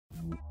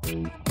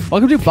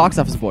Welcome to Box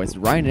Office Boys,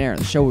 Ryan and Aaron,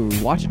 the show where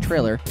we watch a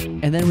trailer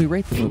and then we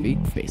rate the movie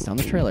based on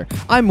the trailer.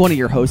 I'm one of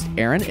your hosts,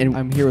 Aaron, and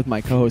I'm here with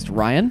my co-host,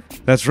 Ryan.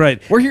 That's right.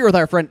 We're here with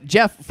our friend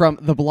Jeff from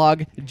the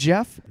blog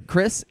Jeff,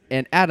 Chris,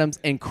 and Adam's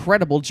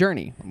Incredible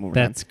Journey.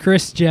 That's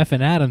Chris, Jeff,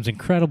 and Adam's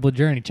Incredible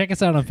Journey. Check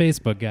us out on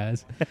Facebook,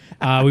 guys.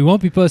 We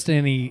won't be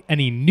posting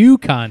any new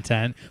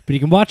content, but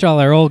you can watch all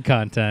our old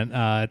content.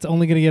 It's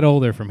only going to get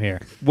older from here.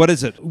 What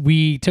is it?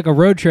 We took a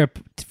road trip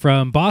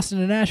from Boston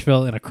to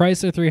Nashville in a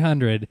Chrysler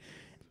 300,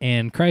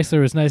 and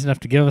Chrysler was nice enough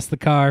to give us the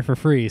car for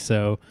free.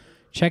 So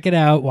check it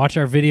out. Watch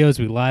our videos.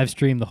 We live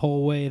stream the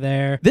whole way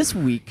there. This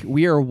week,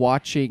 we are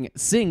watching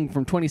Sing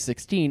from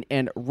 2016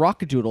 and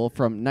Rockadoodle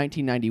from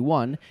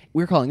 1991.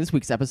 We're calling this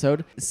week's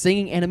episode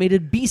Singing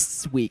Animated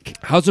Beasts Week.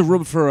 How's the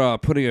room for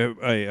putting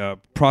a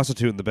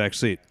prostitute in the back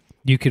seat?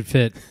 You could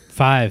fit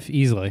 5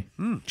 easily.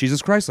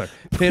 Jesus Chrysler.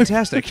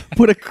 Fantastic.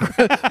 Put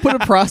a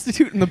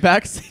prostitute in the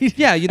back seat.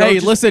 Yeah, you know. Hey,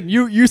 just listen,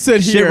 you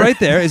sit sit here. right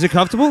there. Is it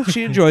comfortable?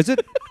 She enjoys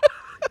it.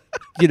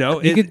 You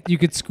know, You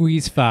could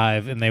squeeze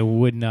 5 and they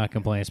would not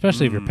complain,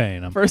 especially if you're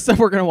paying them. First up,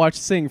 we're going to watch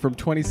Sing from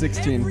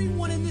 2016.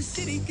 Everyone in the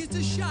city gets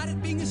a shot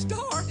at being a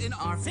star in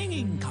our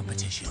singing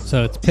competition.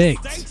 So it's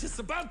pigs.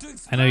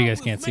 I know you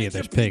guys can't see it.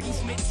 There's pigs.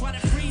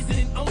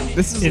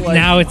 This is like,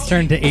 Now it's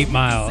turned to 8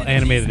 Mile,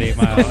 animated 8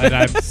 Mile, and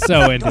I'm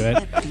so into it.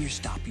 Let fear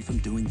stop you from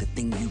doing the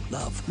thing you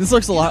love. this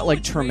looks a lot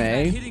like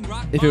Treme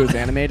if it was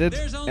animated,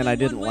 and I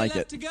didn't like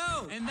it.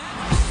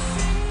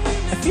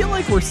 I feel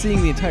like we're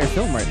seeing the entire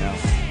film right now.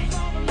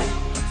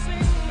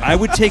 I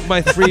would take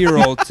my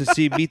 3-year-old to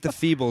see Meet the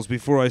Feebles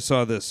before I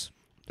saw this.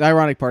 The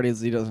ironic part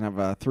is he doesn't have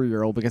a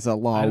 3-year-old because the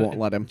law won't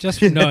let him. Just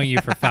from knowing you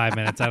for 5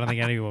 minutes, I don't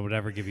think anyone would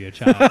ever give you a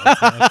child.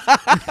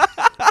 So.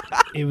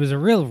 It was a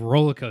real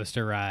roller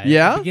coaster ride.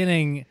 Yeah? At the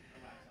beginning,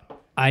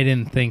 I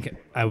didn't think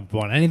I would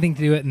want anything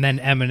to do it, and then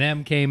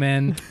Eminem came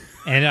in,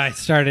 and I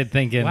started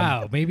thinking,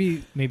 wow,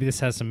 maybe this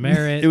has some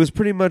merit. It was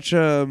pretty much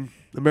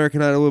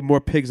American Idol with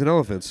more pigs and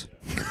elephants.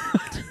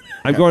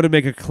 I'm going to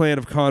make a clan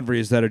of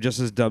conveys that are just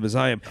as dumb as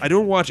I am. I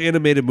don't watch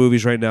animated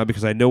movies right now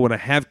because I know when I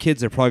have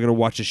kids, they're probably going to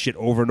watch this shit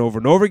over and over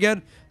and over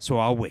again, so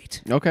I'll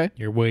wait. Okay.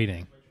 You're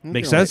waiting.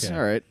 Make Okay, sense?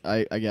 All right,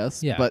 I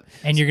guess. Yeah. But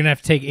and you're going to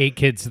have to take 8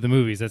 kids to the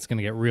movies. That's going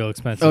to get real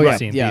expensive oh to yeah,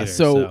 see in yeah. theaters,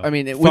 So I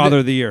mean, Father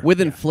of the year.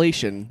 With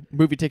inflation,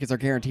 movie tickets are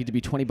guaranteed to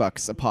be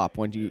 $20 a pop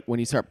when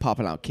you start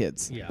popping out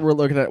kids. Yeah. We're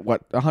looking at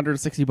what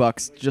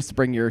 $160 just to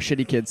bring your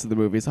shitty kids to the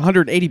movies.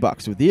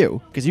 $180 with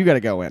you because you got to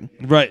go in.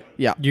 Right.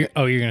 Yeah. you're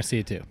going to see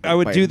it too. I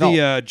would Wait, do no.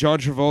 the John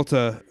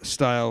Travolta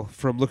style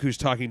from Look Who's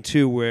Talking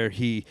 2 where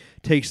he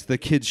takes the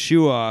kid's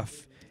shoe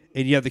off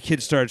and you have the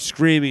kid start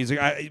screaming. He's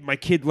like, my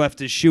kid left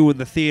his shoe in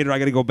the theater. I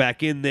got to go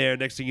back in there.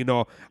 Next thing you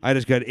know, I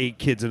just got 8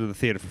 kids into the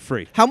theater for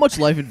free. How much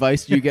life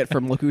advice do you get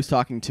from Look Who's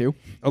Talking To?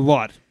 A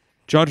lot.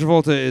 John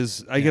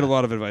Travolta I get a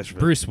lot of advice from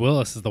him. Bruce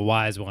Willis is the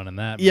wise one in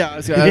that Yeah,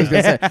 movie. I was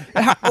gonna say.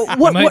 He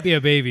What, might what, be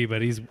a baby,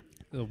 but he's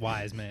a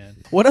wise man.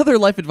 what other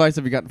life advice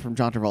have you gotten from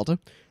John Travolta?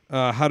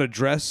 How to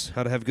dress,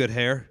 how to have good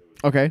hair,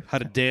 Okay. how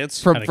to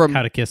dance, From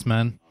How to kiss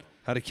men.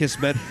 how to kiss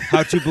men,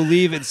 how to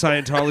believe in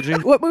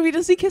Scientology. what movie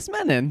does he kiss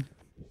men in?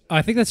 Oh,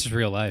 I think that's just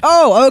real life.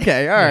 Oh,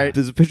 okay, all right.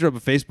 There's a picture up on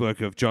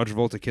Facebook of John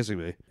Travolta kissing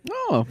me.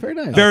 Oh, very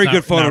nice. Very Not-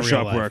 good not real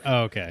Photoshop life. work.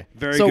 Oh, okay.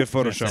 Very So- good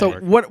Photoshop So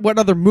work. what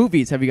other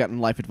movies have you gotten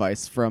life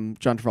advice from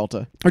John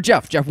Travolta? Or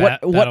Jeff, what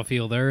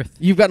Battlefield Earth.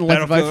 you've gotten life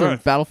Battlefield advice from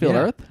Earth. Battlefield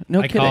Yeah. Earth? No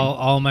I kidding. call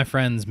all my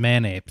friends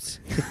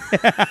man-apes.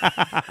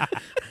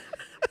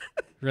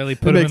 Really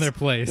put them in makes- their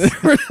place.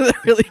 That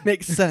really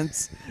makes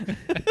sense.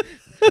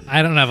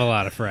 I don't have a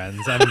lot of friends.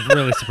 I'm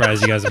really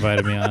surprised you guys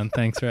invited me on.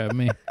 Thanks for having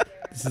me.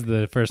 This is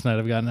the first night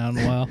I've gotten out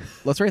in a while.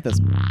 Let's rate this.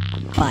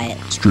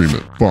 Stream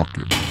it. Fuck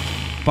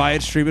it. Buy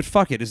it, stream it,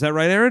 fuck it. Is that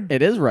right, Aaron?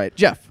 It is right.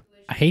 Jeff.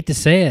 I hate to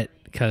say it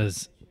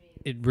because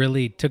it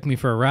really took me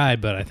for a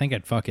ride, but I think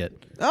I'd fuck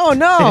it. Oh,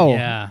 no.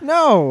 Yeah.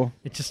 No.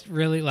 It just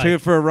really Took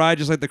it for a ride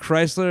just like the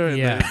Chrysler, and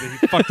Yeah. then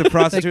he fucked the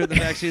prostitute in the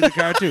backseat of the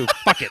car, too.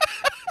 Fuck it.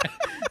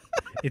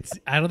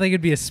 I don't think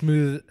it'd be a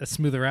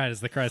smoother ride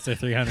as the Chrysler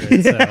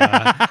 300.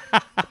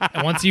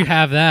 So, once you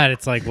have that,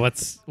 it's like,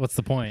 what's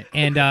the point?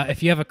 And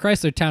if you have a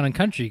Chrysler Town and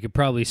Country, you could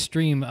probably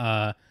stream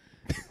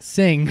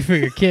Sing for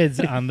your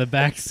kids on the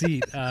back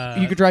seat.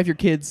 You could drive your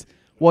kids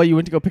while you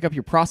went to go pick up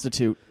your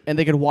prostitute, and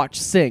they could watch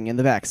Sing in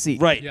the back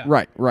seat. Right. Yeah.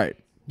 Right.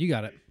 You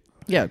got it.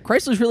 Yeah,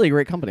 Chrysler's really a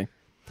great company.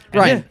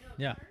 Ryan.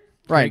 Yeah.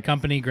 Right. Great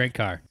company, great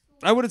car.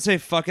 I wouldn't say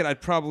fuck it.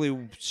 I'd probably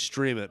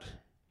stream it.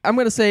 I'm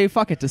going to say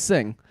fuck it to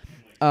Sing.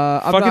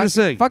 Fuck it to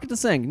Sing. Fuck it to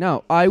Sing.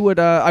 No, I would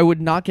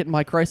not get in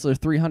my Chrysler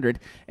 300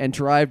 and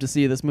drive to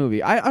see this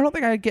movie. I don't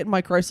think I'd get in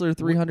my Chrysler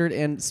 300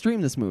 and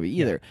stream this movie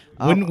either.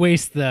 Wouldn't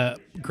waste the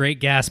great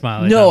gas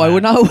mileage. No, on I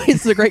would that. not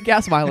waste the great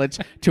gas mileage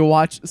to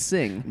watch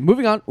Sing.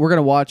 Moving on, we're going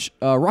to watch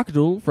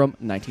Rockadoodle from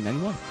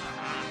 1991.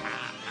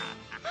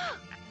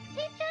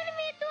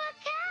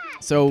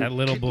 So That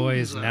little boy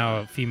is now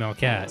a female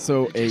cat.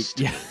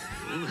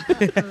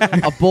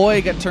 a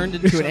boy got turned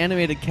into an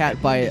animated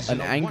cat by an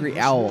angry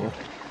owl.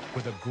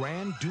 Where the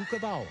Grand Duke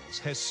of Owls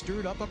has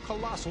stirred up a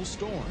colossal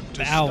storm.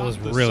 The owl was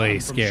really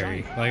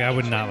scary. Like, I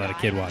would not let a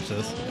kid watch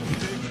this.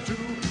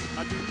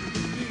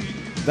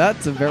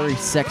 That's a very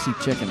sexy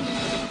chicken.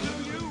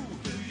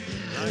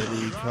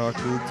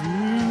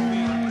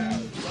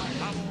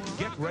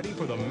 Get ready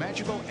for the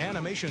magical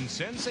animation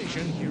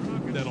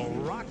sensation that'll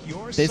rock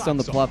your Based on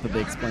the socks plot off. that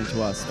they explained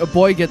to us. A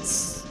boy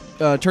gets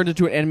turned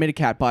into an animated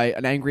cat by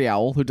an angry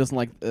owl who doesn't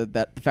like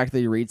the fact that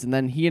he reads, and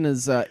then he and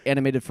his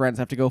animated friends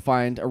have to go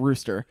find a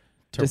rooster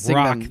To sing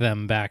rock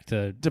them back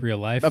to real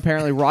life.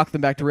 Apparently rock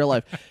them back to real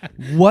life.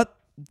 What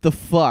the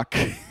fuck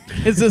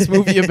is this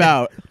movie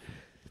about?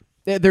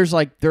 There's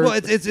Well,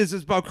 it's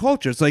about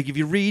culture. It's like if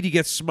you read, you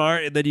get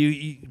smart, and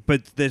then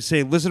but they're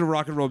saying listen to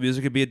rock and roll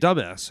music and be a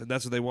dumbass, and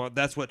that's what they want.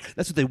 That's what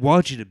they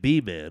want you to be,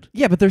 man.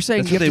 yeah, but they're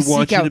saying That's you what have they to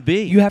want seek you out to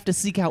be. you have to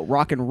seek out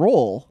rock and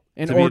roll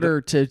in To be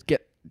order to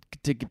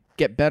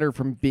get better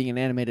from being an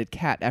animated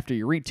cat after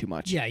you read too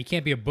much. Yeah, you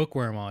can't be a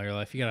bookworm all your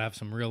life. You gotta have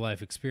some real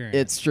life experience.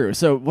 It's true.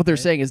 So what they're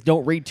saying is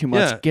don't read too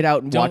much. Yeah. Get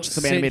out and Don't watch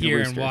some sit animated here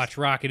roosters. and watch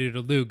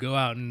Rock-a-Doodle-Doo. Go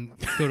out and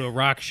go to a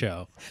rock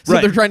show. So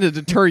Right. they're trying to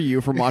deter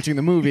you from watching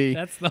the movie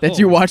That's the that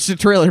you whole- watched the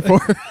trailer for.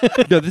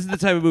 No, this is the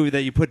type of movie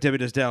that you put Debbie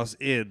Does Dallas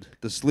in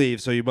the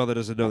sleeve, so your mother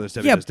doesn't know there's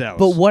Debbie yeah, Does Dallas.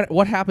 but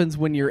what happens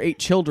when your 8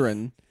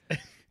 children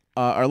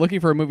are looking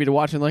for a movie to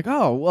watch and like,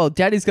 oh, well,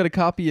 Daddy's got a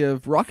copy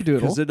of Because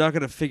Rock-a-Doodle they're not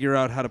going to figure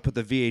out how to put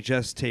the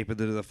VHS tape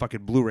into the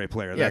fucking Blu-ray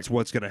player. Yeah. That's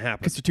what's going to happen.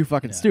 because they're too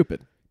fucking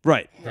stupid.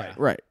 Right.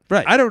 Right.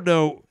 Right. I don't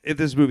know if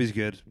this movie's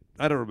good.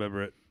 I don't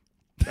remember it.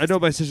 I know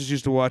my sisters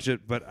used to watch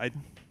it, but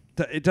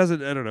it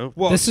doesn't. I don't know.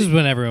 Well, This is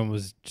when everyone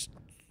was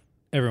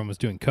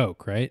doing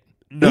coke, right?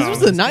 no, This was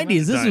the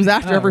 90s. This was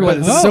after Oh, everyone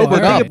right.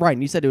 sobered Oh, up. okay.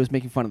 Brian, you said it was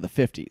making fun of the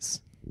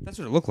 50s. That's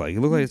what it looked like. It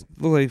looked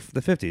like the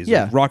 50s.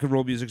 Yeah. Like rock and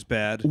roll music's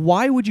bad.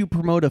 Why would you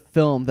promote a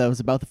film that was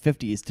about the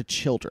 50s to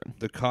children?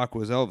 The cock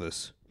was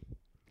Elvis.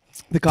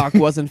 The cock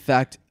was, in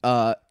fact,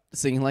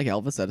 singing like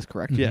Elvis. That is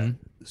correct. Yeah.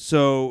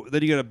 So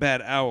then you got a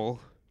bad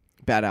owl.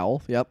 Bad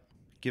Owl. Yep.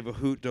 Give a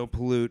hoot, don't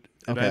pollute.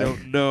 And I Okay.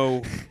 don't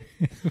know.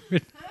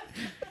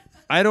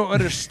 I don't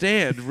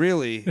understand,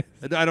 really.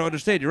 I don't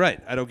understand. You're right.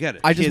 I don't get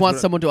it. I just Kids want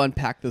would- someone to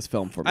unpack this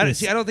film for me. I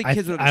don't think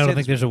kids would I understand. don't think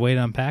this there's a way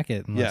to unpack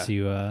it unless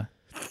Yeah.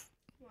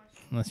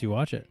 you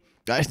watch it.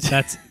 But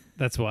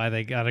That's why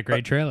they got a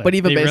great trailer. But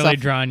even they based really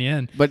off- drawing you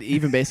in.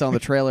 even based on the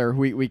trailer,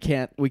 we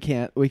can't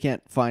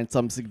find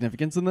some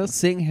significance in this.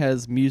 Sing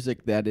has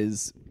music that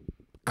is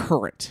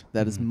current,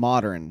 that is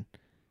modern.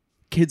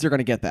 Kids are going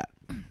to get that.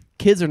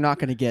 Kids are not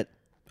going to get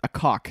a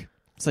cock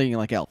singing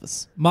like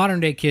Elvis.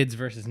 Modern day kids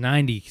versus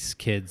 90s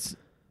kids.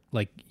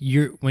 Like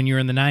when you're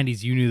in the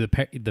 90s, you knew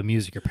the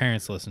music your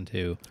parents listened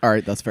to. All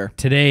right, that's fair.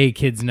 Today,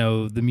 kids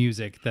know the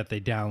music that they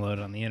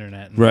download on the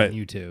internet and Right. on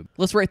YouTube.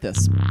 Let's rate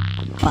this.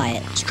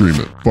 Buy it. Stream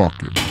it. Fuck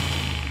it.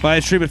 Buy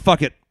it, stream it,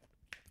 fuck it.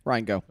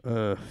 Ryan, go.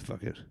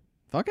 Fuck it.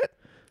 Fuck it.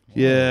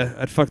 Yeah,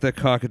 I'd fuck that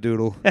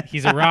cockadoodle.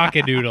 He's a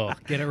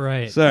rockadoodle. Get it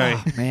right. Sorry.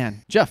 Oh,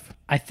 man. Jeff.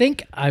 I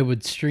think I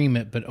would stream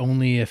it, but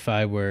only if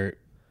I were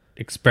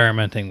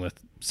experimenting with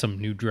some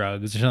new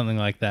drugs or something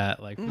like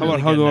that. Like How really about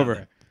getting out hungover?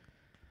 there.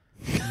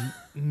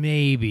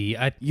 Maybe.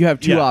 You have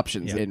two Yeah.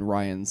 options Yeah. in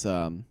Ryan's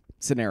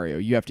scenario.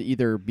 You have to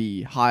either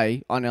be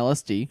high on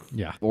LSD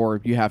Yeah.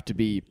 or you have to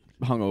be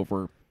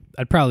hungover.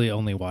 I'd probably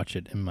only watch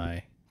it in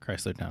my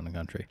Chrysler Town and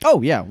Country.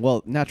 Oh, yeah.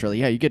 Well, naturally.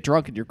 Yeah, you get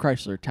drunk in your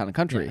Chrysler Town and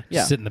Country.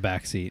 Yeah. Sit in the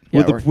back seat.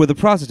 Yeah, with the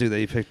prostitute that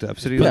you picked up,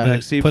 sitting in Yeah. the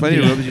back seat, Put plenty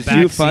of the room. Just back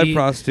you, 5 seat,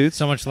 prostitutes.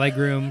 So much leg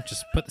room.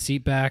 Just put the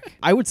seat back.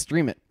 I would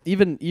stream it.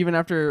 Even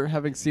after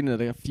having seen it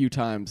a few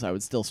times, I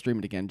would still stream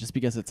it again just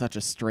because it's such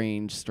a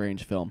strange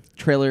film.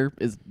 Trailer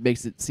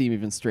makes it seem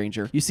even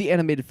stranger. You see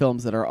animated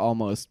films that are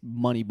almost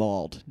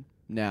moneyballed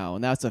now,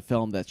 and that's a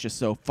film that's just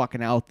so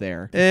fucking out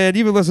there. And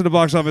you can listen to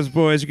Box Office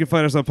Boys. You can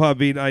find us on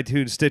Podbean,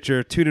 iTunes,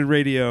 Stitcher, TuneIn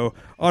Radio,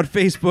 on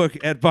Facebook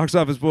at Box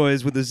Office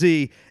Boys with a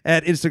Z,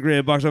 at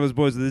Instagram, Box Office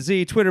Boys with a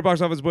Z, Twitter,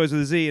 Box Office Boys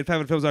with a Z, and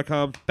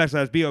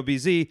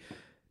FabulFilms.com/BOBZ.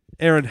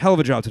 Aaron, hell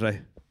of a job today.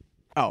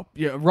 Oh,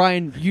 yeah,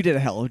 Ryan, you did a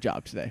hell of a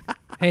job today.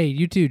 Hey,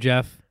 you too,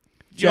 Jeff.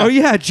 Jeff. Oh,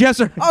 yeah, Jess.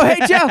 Oh,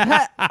 hey,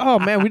 Jeff. Oh,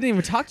 man, we didn't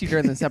even talk to you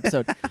during this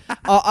episode.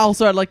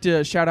 Also, I'd like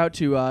to shout out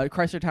to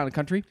Chrysler Town and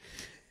Country.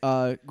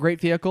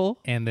 Great vehicle.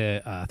 And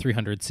the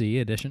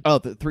 300C edition. Oh,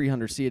 the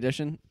 300C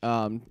edition.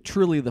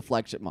 Truly the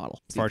flagship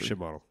model. Fart shit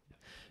model.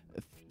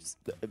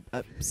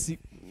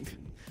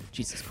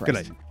 Jesus Good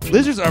Christ. night.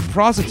 Lizards are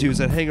prostitutes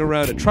that hang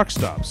around at truck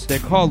stops. They're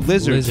called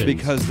lizards Lizards.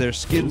 because their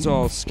skin's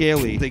all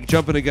scaly. They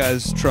jump in a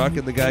guy's truck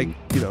and the guy,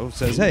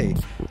 says, hey,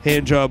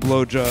 hand job,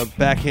 blow job,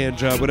 backhand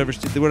job, whatever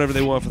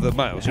they want for the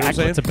miles. You know what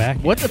I'm What's a saying? back?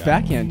 What's a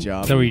backhand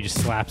job? So where you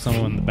just slap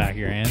someone in the back of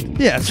your hand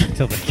Yeah.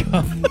 until they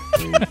come.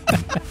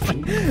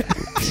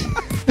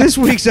 This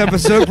week's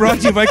episode brought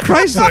to you by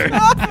Chrysler,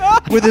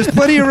 where there's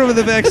plenty of room in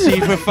the back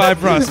seat for 5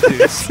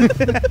 prostitutes.